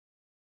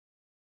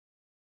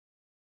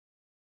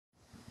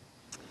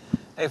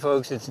Hey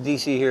folks, it's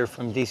DC here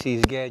from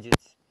DC's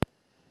Gadgets.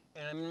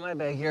 And I'm in my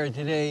backyard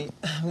today.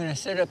 I'm going to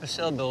set up a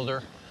cell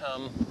builder.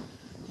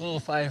 Little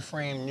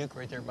 5-frame nuke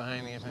right there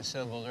behind me is my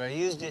cell builder. I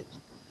used it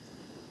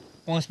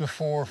once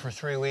before for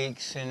 3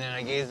 weeks, and then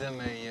I gave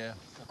them a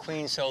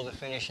queen cell to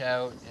finish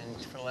out,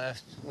 and for the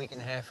last week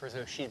and a half or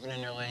so she's been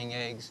in there laying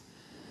eggs.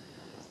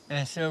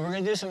 And so we're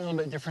going to do something a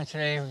little bit different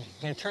today. We're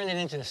going to turn it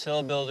into a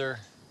cell builder.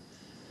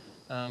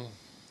 For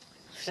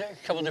a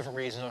couple different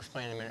reasons I'll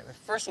explain in a minute. But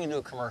first I'm going to do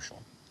a commercial.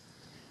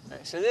 All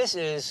right, so this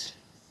is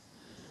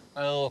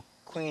my little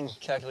queen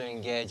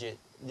calculating gadget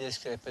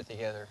disc that I put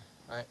together.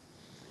 All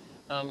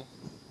right.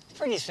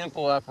 Pretty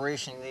simple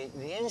operation.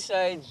 The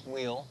inside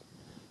wheel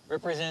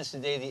represents the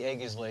day the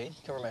egg is laid.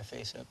 Cover my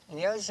face up. And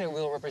the outside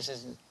wheel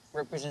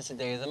represents the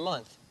day of the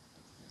month.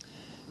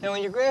 Now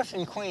when you're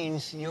grafting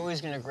queens, you're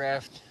always going to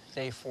graft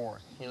day 4.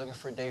 You're looking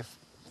for day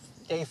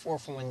 4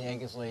 from when the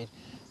egg is laid.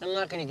 I'm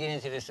not going to get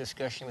into this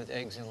discussion with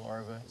eggs and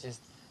larvae,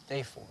 just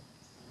day 4.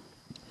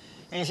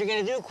 And if you're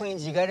going to do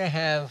queens, you got to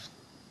have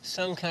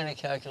some kind of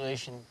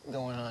calculation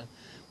going on,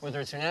 whether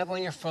it's an app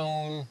on your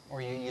phone,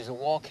 or you use a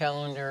wall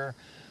calendar,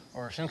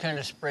 or some kind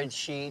of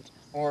spreadsheet,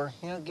 or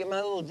get my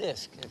little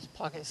disc. It's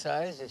pocket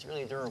sized, it's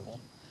really durable.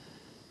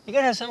 You got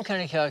to have some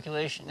kind of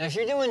calculation. Now, if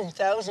you're doing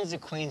thousands of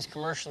queens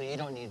commercially, you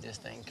don't need this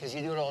thing because you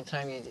do it all the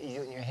time. You do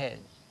it in your head.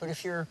 But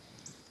if you're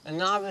a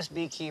novice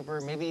beekeeper,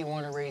 maybe you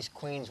want to raise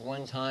queens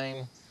one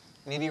time,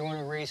 maybe you want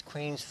to raise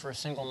queens for a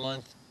single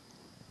month.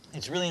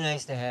 It's really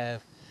nice to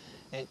have.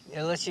 It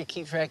lets you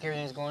keep track of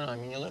everything that's going on. I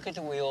mean, you look at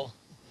the wheel,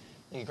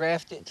 you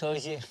graft it,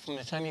 tells you from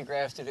the time you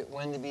grafted it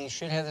when the bee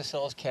should have the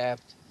cells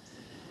capped,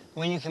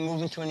 when you can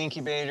move into an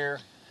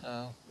incubator,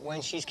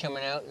 when she's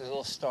coming out. There's a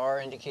little star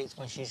indicates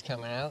when she's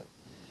coming out,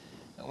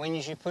 when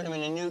you should put them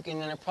in a nuke,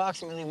 and then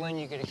approximately when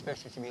you could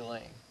expect her to be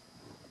laying.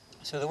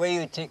 So the way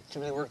you would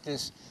typically work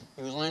this,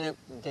 you would line up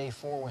day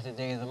 4 with the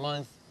day of the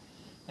month,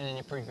 and then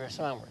you progress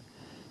onward.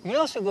 You can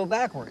also go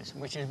backwards,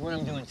 which is what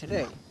I'm doing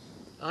today.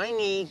 I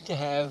need to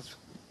have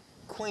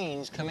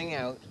queens coming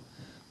out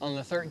on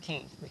the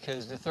 13th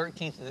because the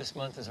 13th of this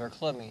month is our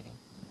club meeting.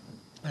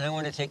 And I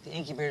want to take the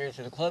incubator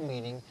to the club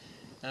meeting,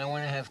 and I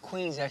want to have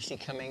queens actually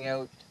coming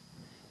out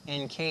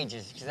in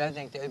cages because I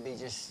think that would be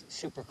just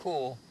super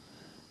cool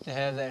to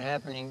have that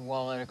happening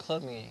while at a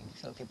club meeting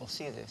so people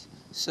see this.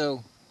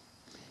 So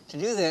to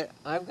do that,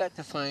 I've got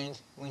to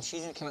find when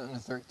she's going to come out on the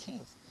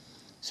 13th.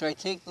 So I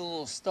take the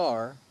little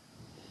star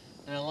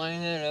and I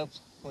line that up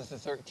with the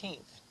 13th.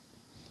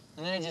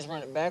 And then I just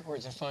run it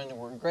backwards and find the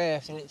word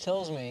graft, and it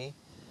tells me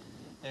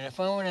that if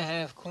I want to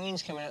have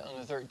queens coming out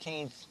on the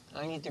 13th,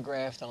 I need to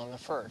graft on the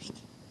 1st.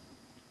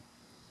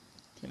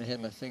 Kind of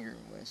had my finger in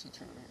the way, so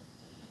turn here.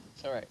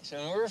 So, all right, so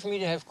in order for me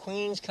to have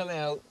queens come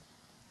out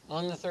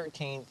on the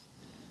 13th,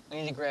 I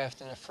need to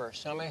graft on the 1st.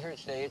 So I'm out here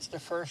today. It's the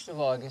 1st of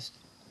August,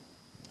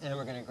 and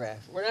we're going to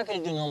graft. We're not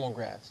going to do normal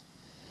grafts.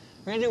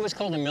 We're going to do what's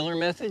called the Miller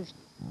method.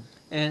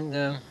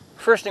 And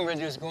first thing we're going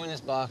to do is go in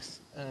this box,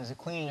 and there's a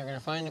queen. They're going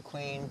to find the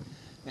queen.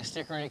 I'm going to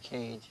stick her in a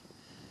cage.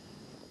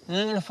 And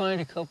then I'm going to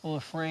find a couple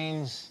of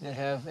frames that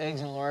have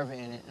eggs and larvae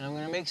in it. And I'm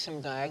going to make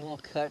some diagonal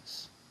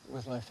cuts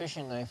with my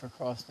fishing knife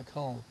across the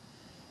comb.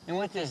 And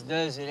what this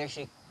does,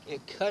 it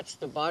cuts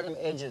the bottom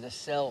edge of the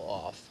cell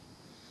off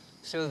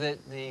so that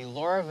the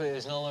larva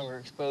is no longer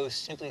exposed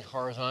simply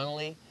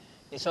horizontally.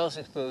 It's also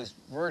exposed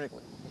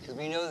vertically. Because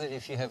we know that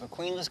if you have a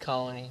queenless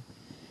colony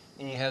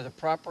and you have the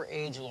proper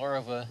age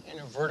larva in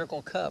a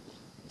vertical cup,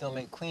 they'll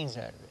make queens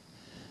out of it.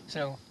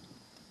 So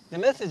the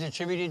method's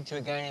attributed to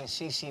a guy named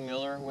C.C.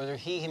 Miller. Whether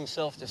he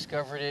himself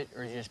discovered it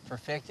or just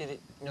perfected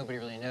it, nobody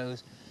really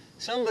knows.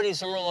 Somebody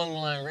somewhere along the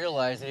line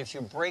realized that if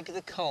you break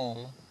the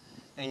comb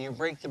and you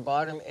break the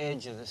bottom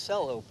edge of the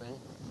cell open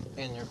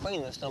and they're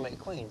queenless, they'll make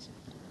queens.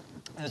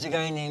 There's a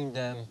guy named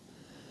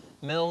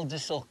Mel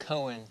Dissel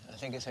Cohen, I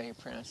think is how you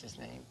pronounce his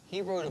name.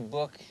 He wrote a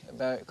book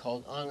about it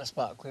called On the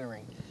Spot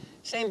Clearing.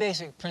 Same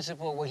basic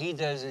principle. What he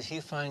does is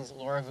he finds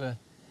larvae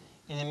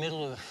in the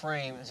middle of the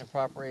frame as a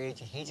proper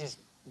age, and he just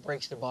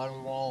breaks the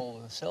bottom wall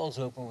of the cells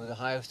open with a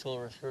hive tool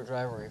or a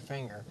screwdriver or a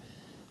finger.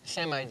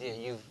 Same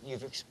idea.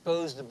 You've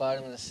exposed the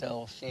bottom of the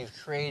cell, so you've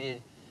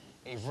created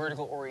a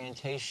vertical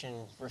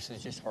orientation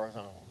versus just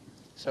horizontal.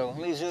 So let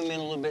me zoom in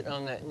a little bit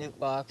on that nuke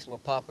box. We'll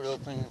pop it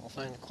open, we'll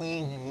find the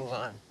queen, and move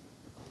on.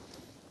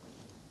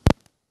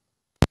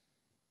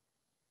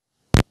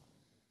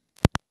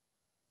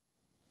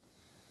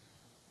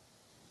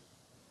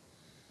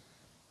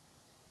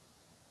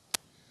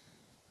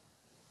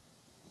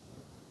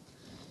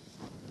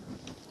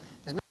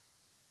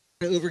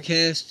 It's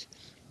overcast.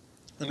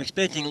 I'm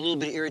expecting a little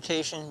bit of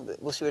irritation,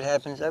 but we'll see what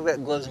happens. I've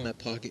got gloves in my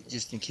pocket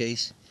just in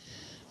case.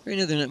 Right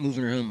now they're not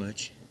moving around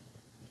much.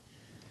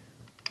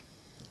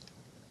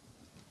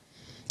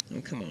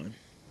 Oh, come on.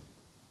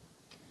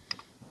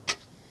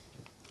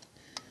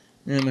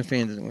 Now my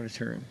fan doesn't want to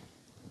turn.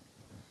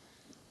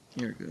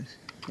 Here it goes.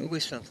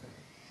 Always something.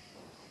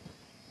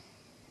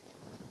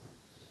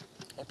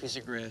 A piece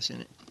of grass in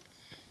it.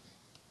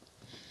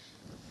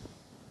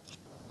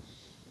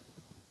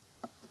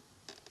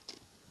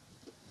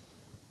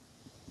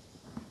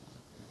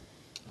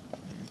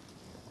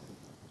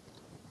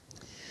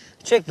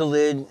 check the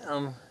lid.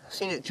 I've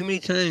seen it too many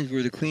times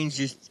where the queen's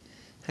just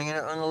hanging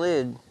out on the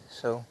lid.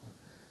 So,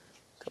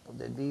 a couple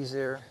dead bees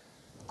there.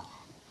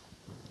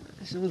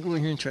 So we'll go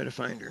in here and try to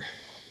find her.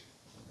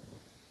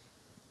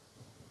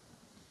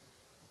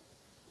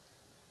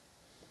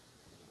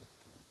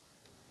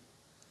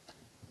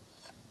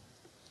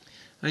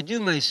 I do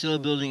my cell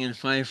building in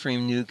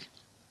 5-frame nuke.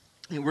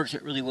 It works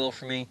out really well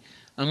for me.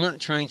 I'm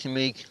not trying to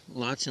make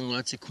lots and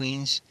lots of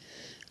queens.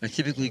 I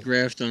typically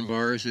graft on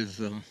bars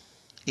of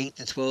 8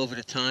 to 12 at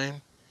a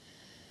time.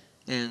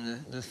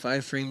 And the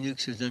 5-frame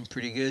nukes have done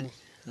pretty good.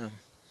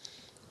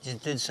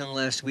 Just did some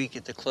last week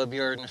at the club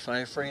yard in the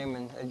 5-frame,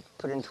 and I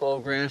put in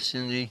 12 grafts,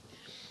 and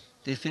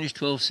they finished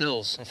 12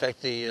 cells. In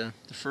fact, the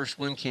first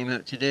one came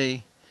out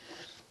today.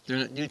 They're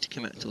not due to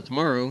come out until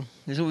tomorrow.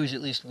 There's always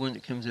at least one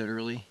that comes out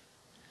early.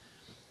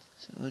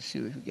 So let's see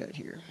what we got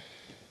here.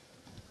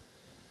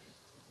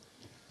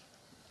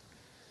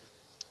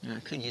 I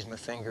could use my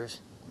fingers.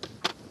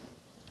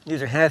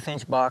 These are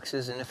 1/2-inch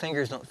boxes, and the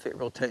fingers don't fit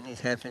real tight in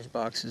these 1/2-inch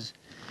boxes,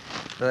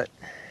 but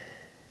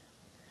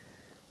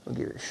we'll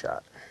give it a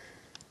shot.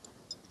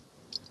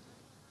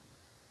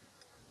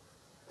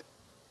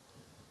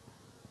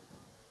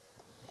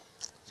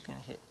 Just gonna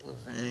hit a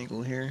little bit of an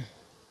angle here.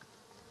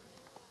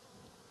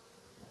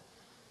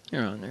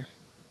 They're on there.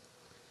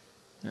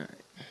 All right.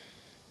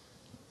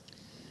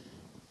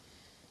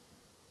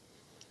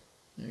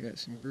 I got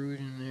some brood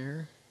in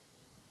there.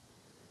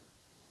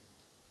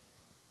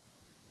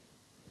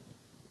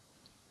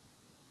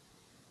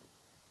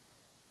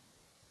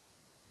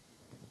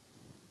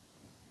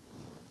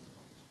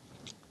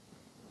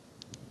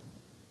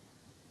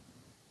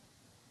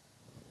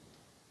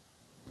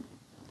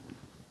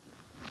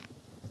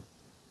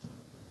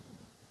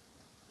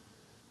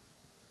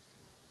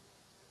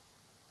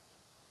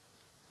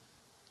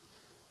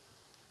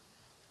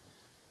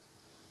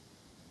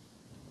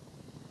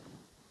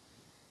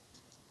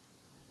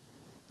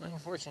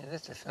 Unfortunately,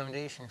 that's a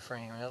foundation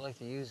frame, and I'd like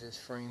to use this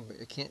frame, but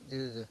I can't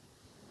do the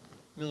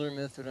Miller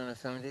method on a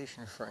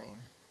foundation frame.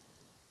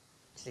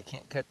 So you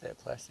can't cut that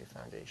plastic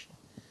foundation.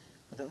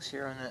 I don't see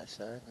her on that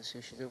side. Let's see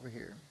if she's over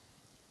here.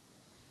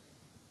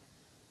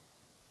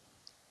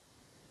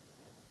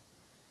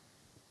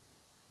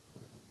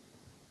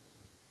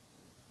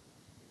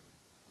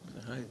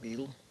 The hive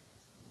beetle.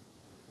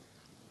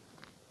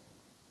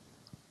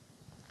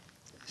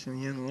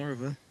 Some young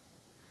larvae.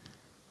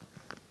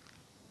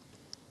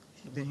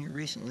 She's been here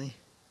recently.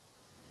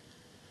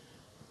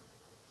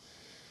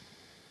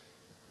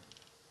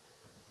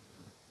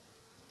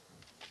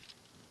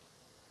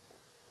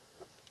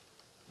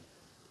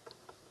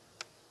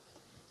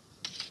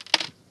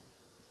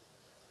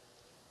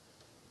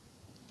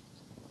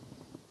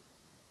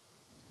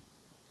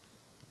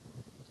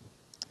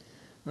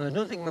 Well, I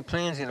don't think my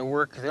plan's going to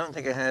work because I don't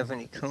think I have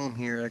any comb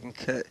here I can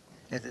cut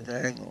at the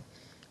diagonal.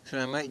 So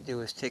what I might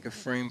do is take a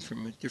frame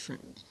from a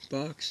different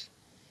box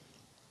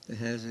that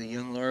has a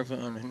young larva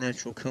on a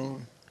natural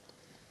comb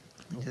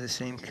and do the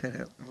same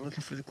cutout. I'm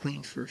looking for the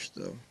queen first,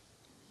 though.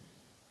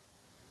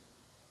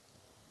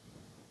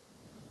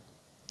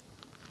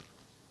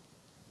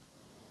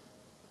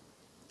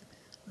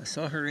 I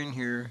saw her in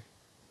here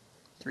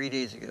 3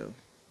 days ago,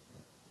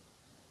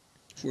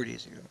 4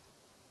 days ago.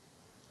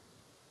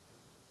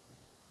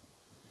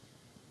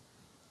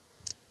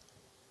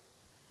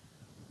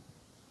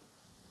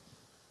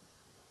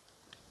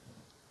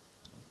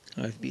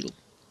 Hive beetle.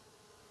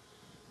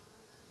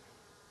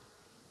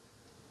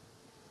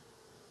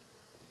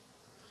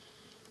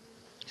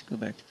 Let's go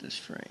back to this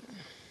frame.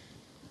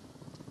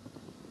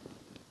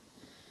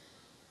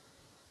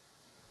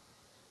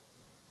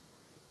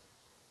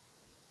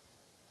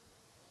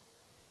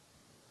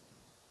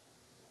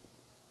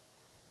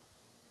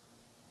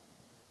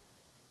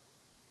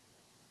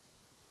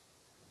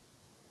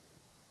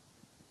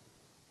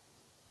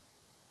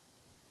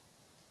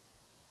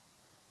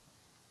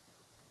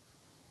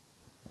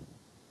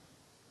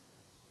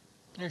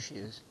 There she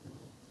is.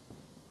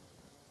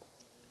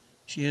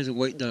 She has a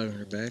white dot on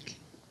her back.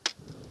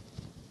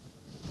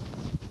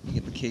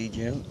 Get the cage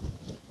out.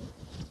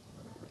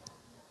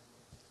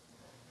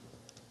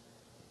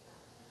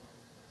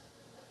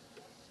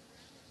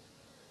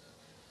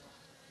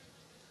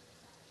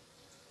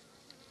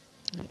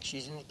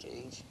 She's in the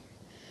cage.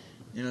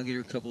 And I'll get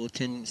her a couple of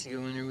attendants to go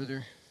in there with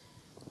her.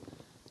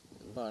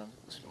 The bottom,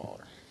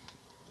 smaller.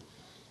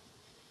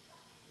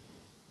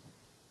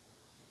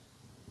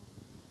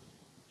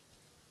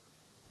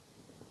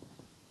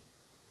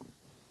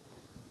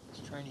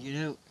 Just trying to get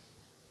out.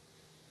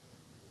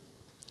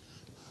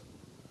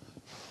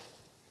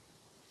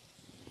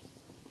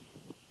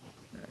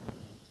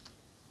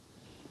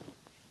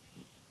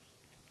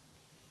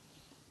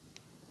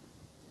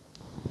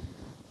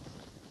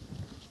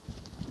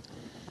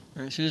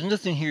 Alright, so there's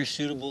nothing here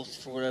suitable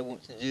for what I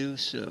want to do,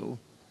 so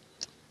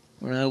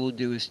what I will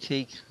do is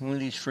take one of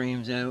these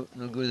frames out,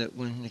 and I'll go to that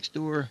one next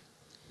door,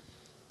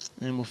 and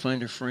then we'll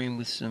find a frame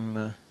with some,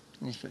 let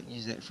me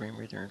use that frame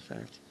right there, in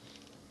fact.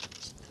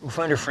 We'll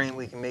find a frame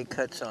we can make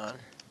cuts on,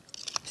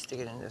 stick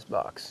it in this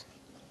box.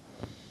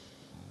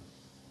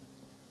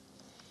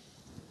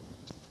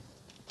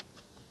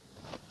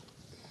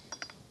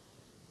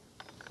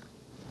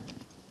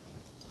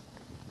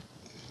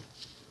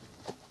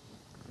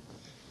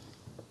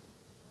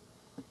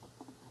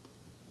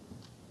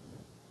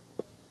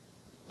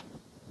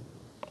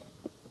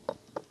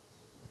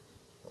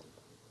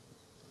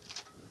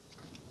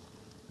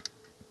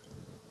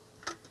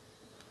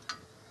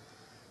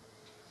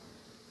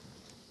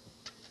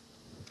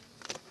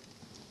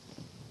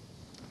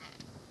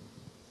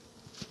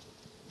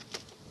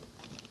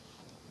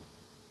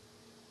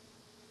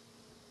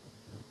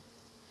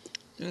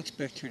 Don't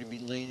expect her to be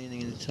laying anything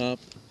in the top.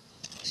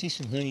 See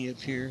some honey up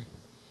here.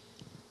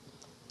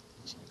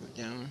 Let's go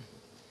down.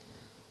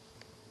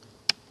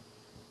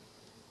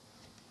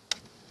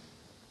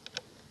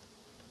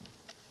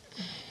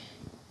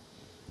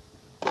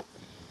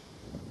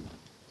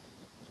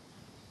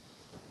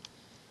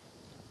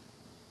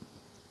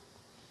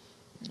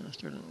 I'll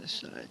start on this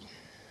side.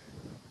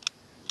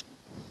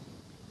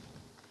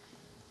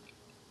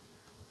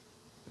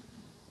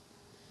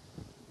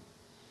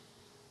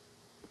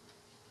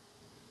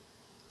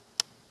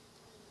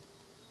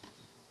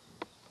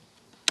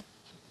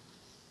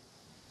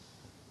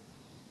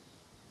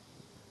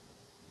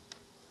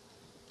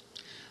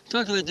 I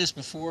talked about this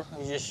before.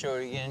 I'll just show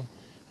it again.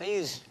 I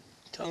use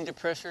tongue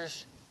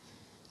depressors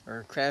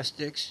or craft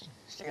sticks.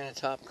 Stick on the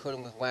top, coat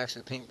them with wax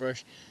with a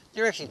paintbrush.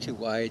 They're actually too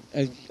wide.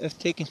 I've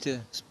taken to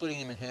splitting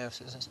them in half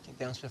so it doesn't stick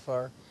down so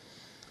far.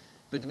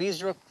 But the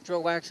bees draw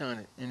wax on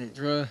it, and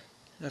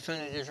I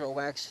found that they draw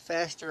wax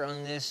faster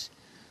on this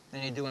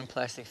than they do on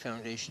plastic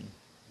foundation.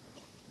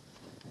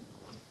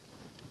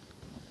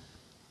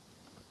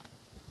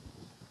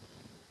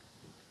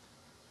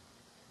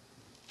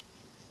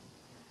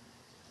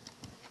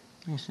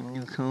 Here's some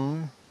new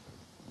cone.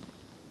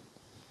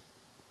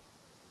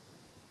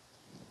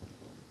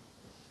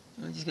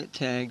 I just got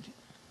tagged.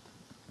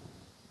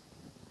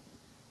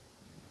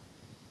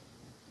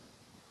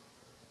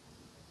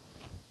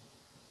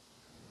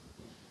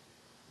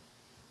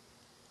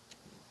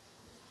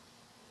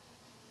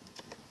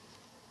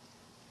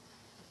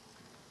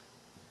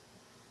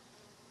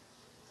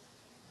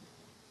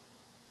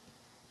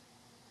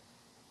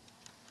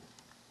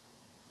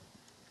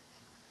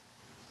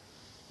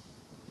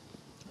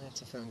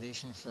 That's a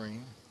foundation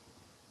frame.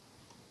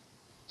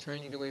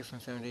 Trying to get away from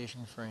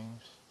foundation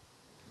frames.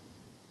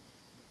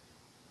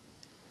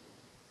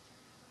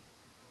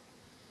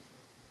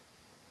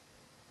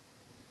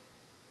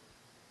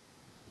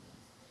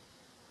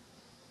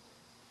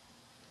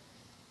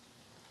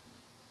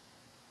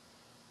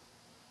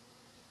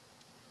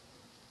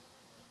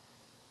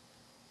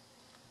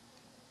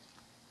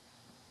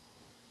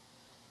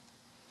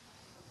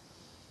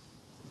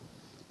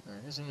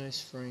 Alright, here's a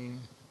nice frame.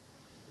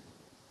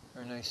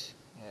 Or nice,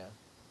 yeah.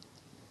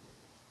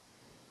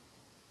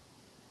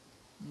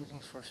 Looking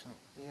for some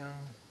young.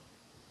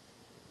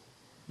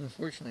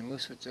 Unfortunately,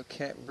 most of it's a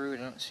cat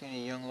brood. I don't see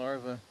any young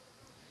larvae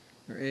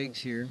or eggs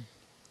here.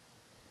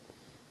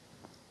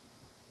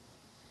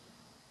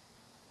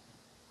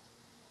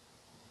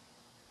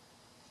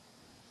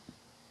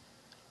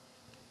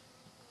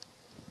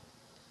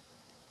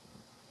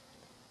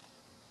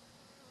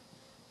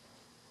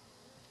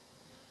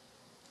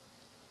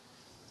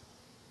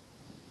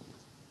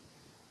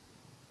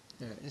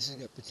 Alright, this has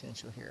got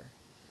potential here.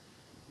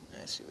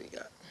 Let's see what we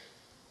got.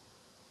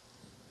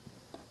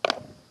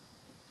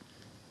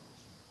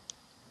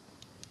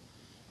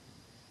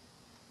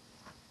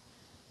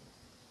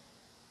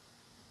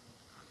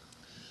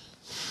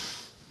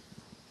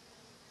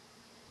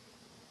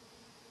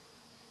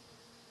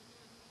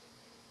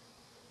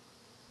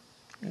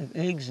 I have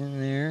eggs in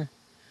there.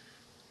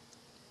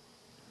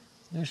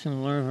 There's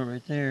some larvae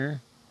right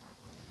there.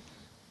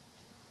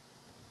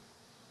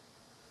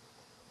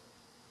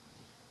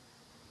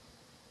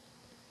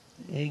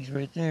 Eggs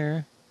right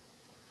there.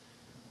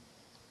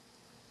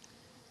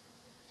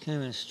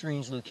 Kind of a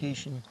strange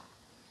location.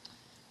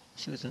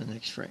 Let's see what's on the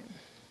next frame.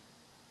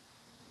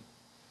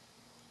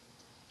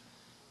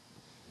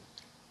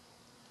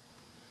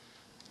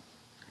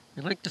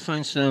 I'd like to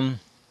find some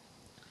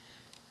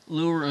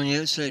lower on the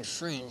outside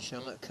fringe. So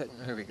I'm not cutting.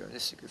 Here we go.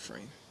 This is a good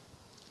frame.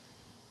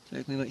 In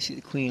fact, we might see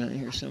the queen out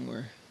here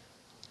somewhere.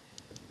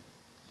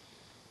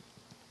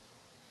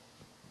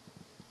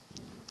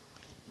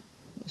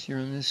 It's here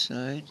on this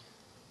side.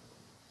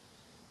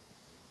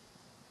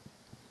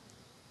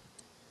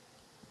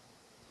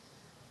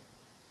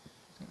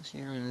 It's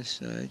here on this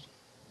side.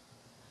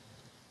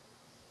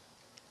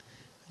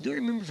 I don't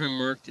remember if I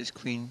marked this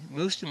queen.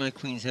 Most of my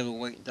queens have a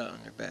white dot on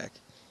their back.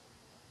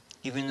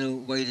 Even though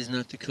white is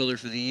not the color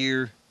for the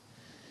year,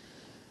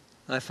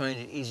 I find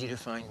it easy to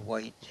find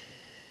white.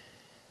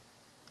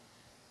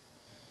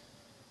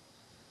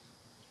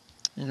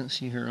 I don't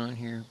see her on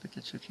here, but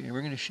that's okay.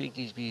 We're going to shake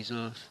these bees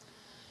off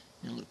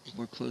and look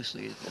more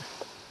closely at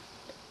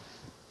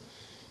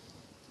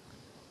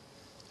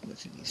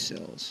what's in these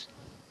cells.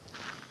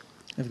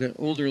 I've got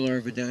older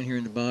larvae down here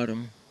in the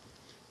bottom.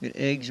 I've got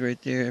eggs right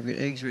there. I've got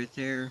eggs right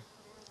there.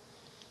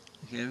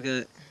 Okay, I've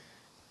got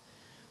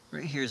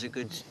right here is a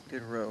good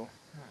row.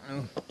 I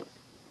don't know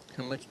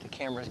how much the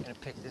camera's going to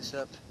pick this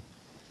up.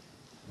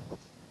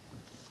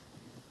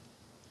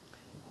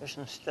 There's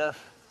some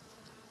stuff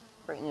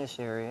right in this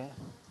area.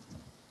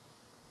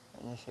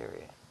 Right in this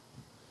area.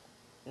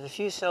 There's a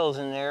few cells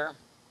in there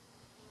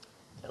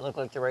that look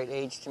like the right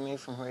age to me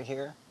from right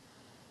here.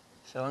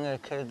 So I'm going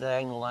to cut a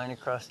diagonal line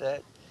across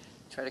that.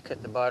 Try to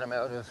cut the bottom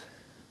out of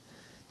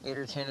 8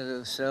 or 10 of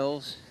those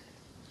cells.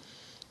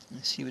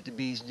 Let's see what the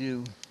bees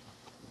do.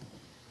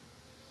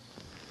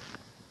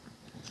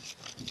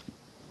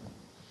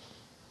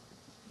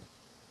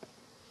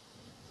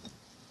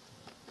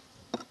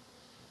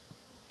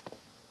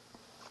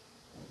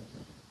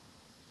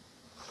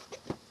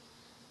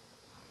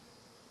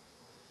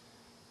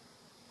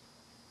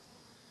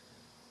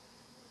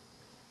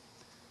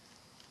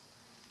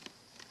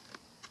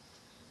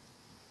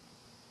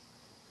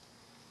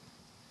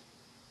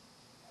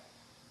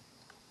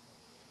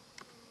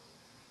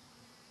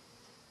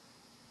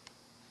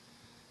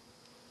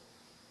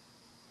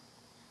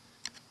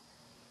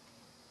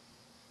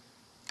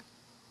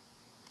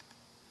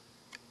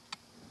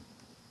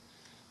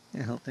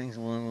 Gonna help things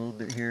along a little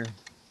bit here.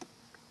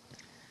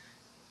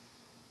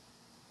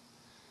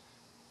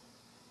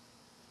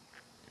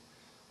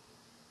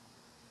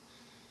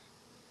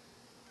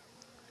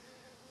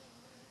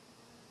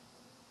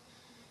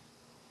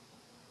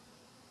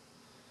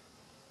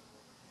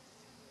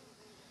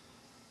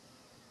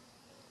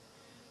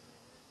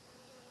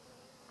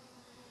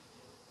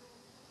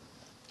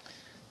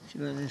 See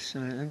on this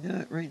side, I've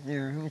got right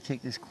there, I'm going to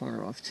take this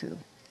corner off too.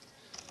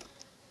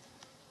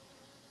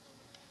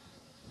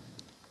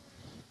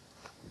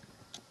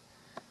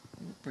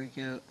 Break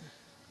out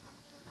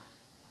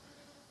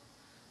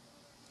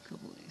a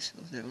couple of these,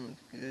 so that one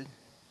looks good.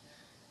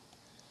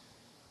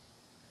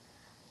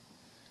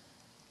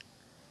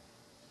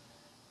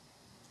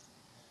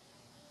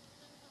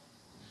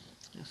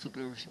 I'll flip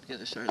it over, see what the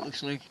other side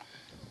looks like.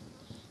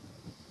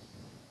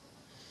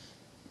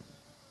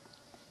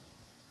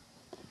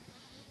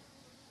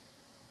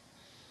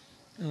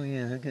 Oh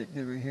yeah, I got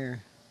good right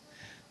here.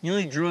 The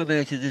only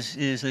drawback to this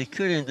is I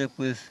could end up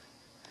with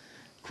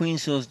queen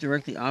cells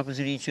directly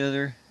opposite each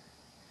other,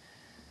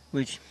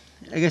 which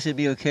I guess it'd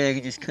be okay. I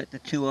could just cut the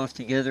two off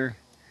together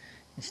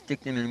and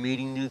stick them in a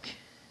mating nuke.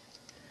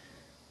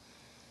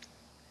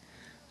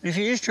 But if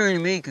you're just trying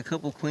to make a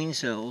couple queen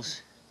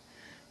cells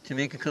to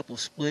make a couple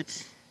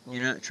splits, and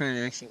you're not trying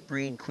to actually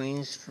breed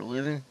queens for a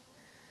living,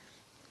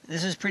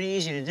 this is pretty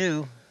easy to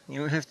do. You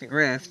don't have to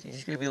graft. You're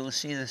just going to be able to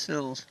see the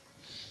cells.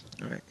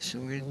 Alright, so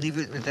we're going to leave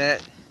it with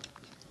that.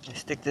 And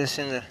stick this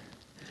in the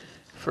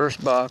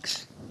first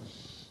box.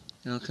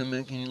 And I'll come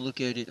back and look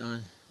at it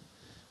on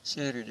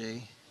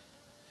Saturday.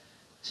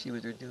 See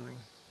what they're doing.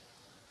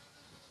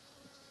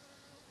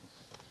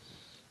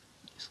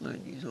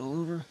 Slide these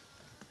all over.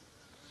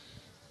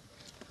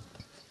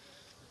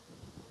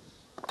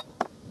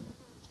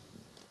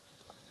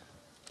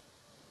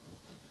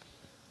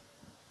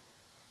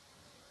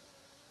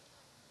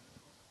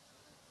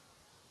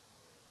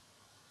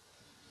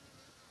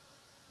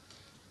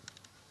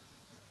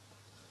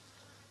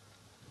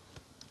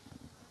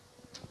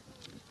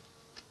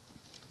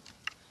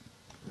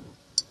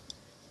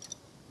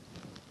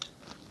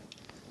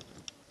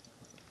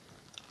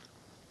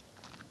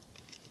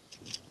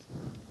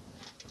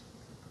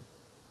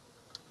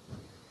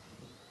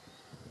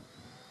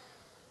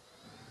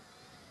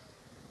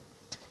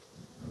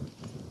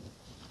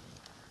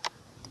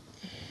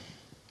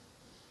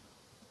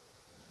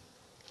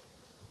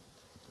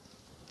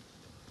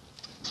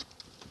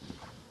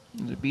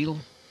 The beetle.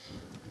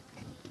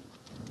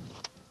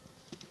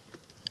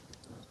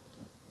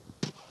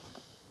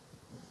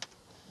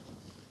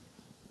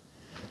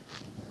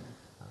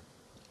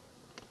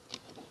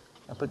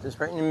 I'll put this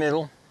right in the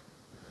middle.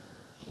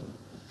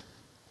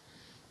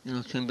 And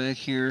I'll come back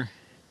here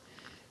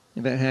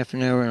in about half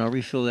an hour and I'll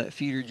refill that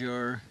feeder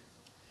jar.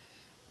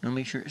 I'll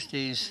make sure it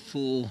stays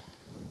full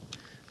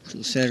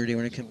until Saturday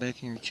when I come back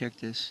here and check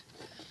this.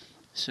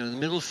 So the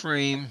middle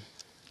frame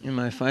in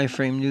my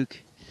 5-frame nuke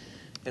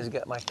has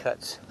got my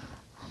cuts.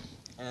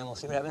 And we'll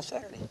see what happens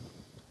Saturday.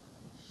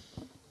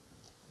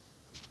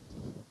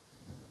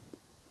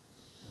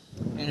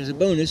 And as a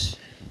bonus,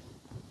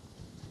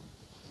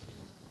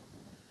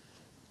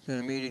 got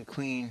a mated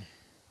queen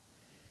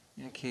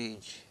in a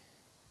cage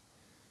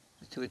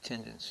with 2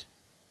 attendants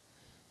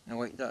and a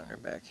white dot on her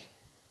back.